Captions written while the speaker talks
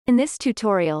In this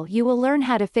tutorial you will learn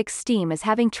how to fix Steam is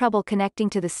having trouble connecting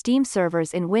to the Steam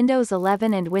servers in Windows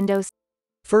 11 and Windows.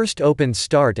 First open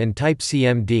Start and type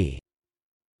cmd.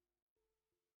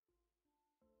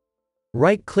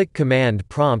 Right-click Command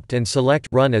Prompt and select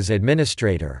Run as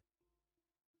Administrator.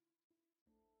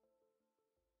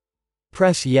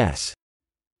 Press Yes.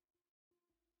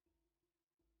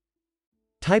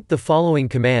 Type the following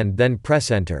command then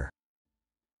press Enter.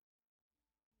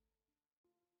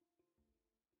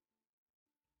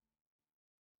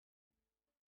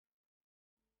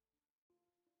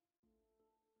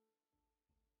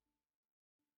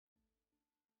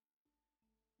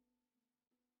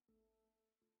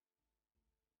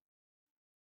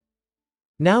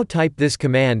 Now type this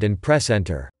command and press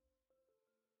Enter.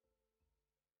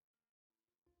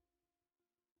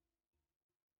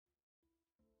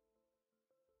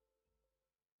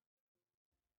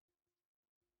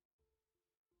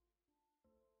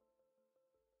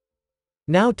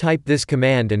 Now type this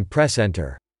command and press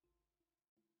Enter.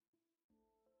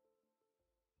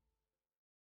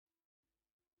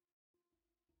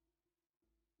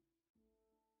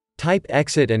 Type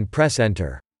Exit and press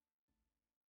Enter.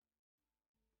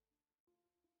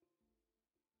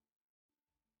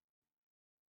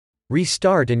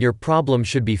 Restart and your problem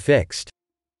should be fixed.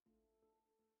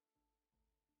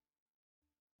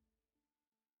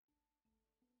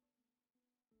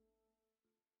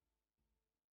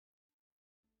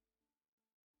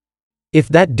 If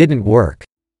that didn't work,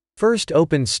 first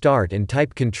open Start and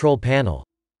type Control Panel.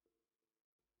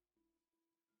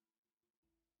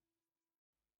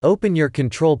 Open your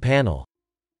Control Panel.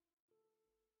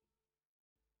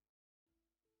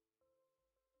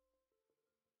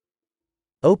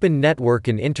 Open Network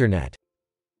and Internet.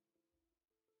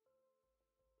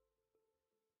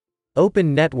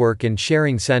 Open Network and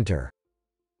Sharing Center.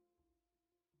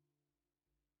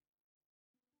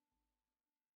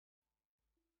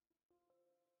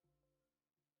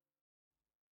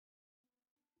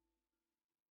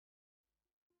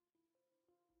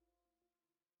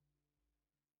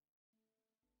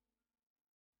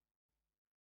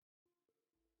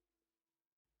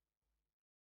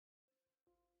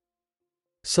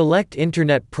 Select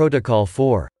Internet Protocol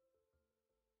 4.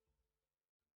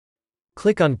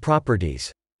 Click on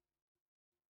Properties.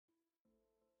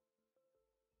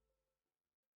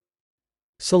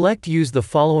 Select Use the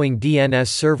following DNS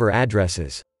server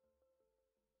addresses.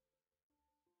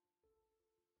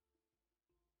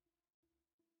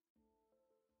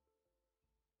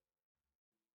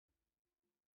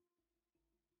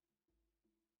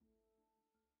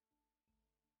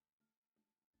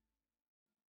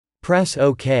 Press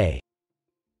OK.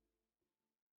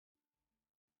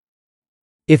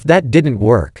 If that didn't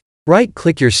work,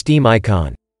 right-click your Steam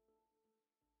icon.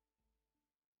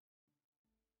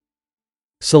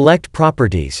 Select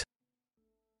Properties.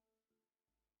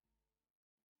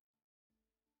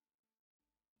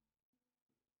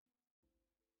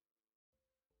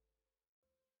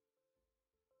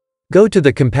 Go to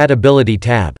the Compatibility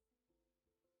tab.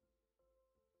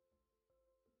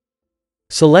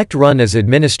 Select Run as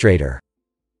Administrator.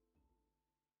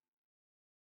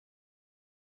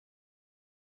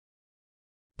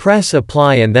 Press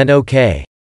Apply and then OK.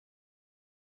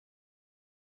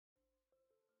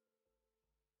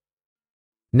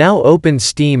 Now open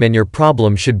Steam and your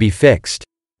problem should be fixed.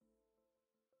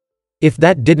 If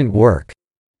that didn't work,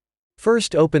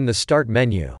 first open the Start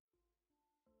menu.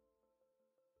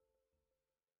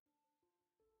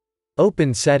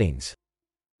 Open Settings.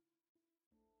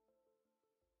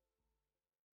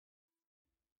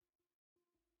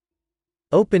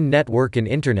 Open Network and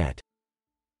Internet.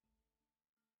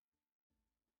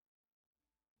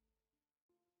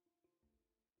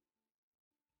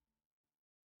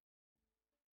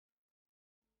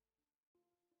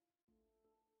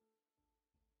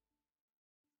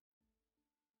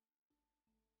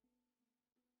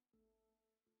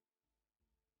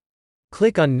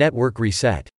 Click on Network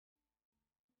Reset.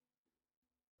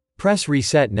 Press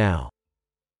Reset now.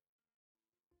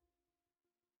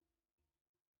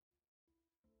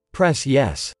 Press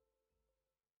Yes.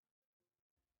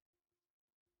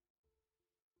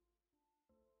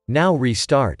 Now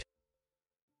restart.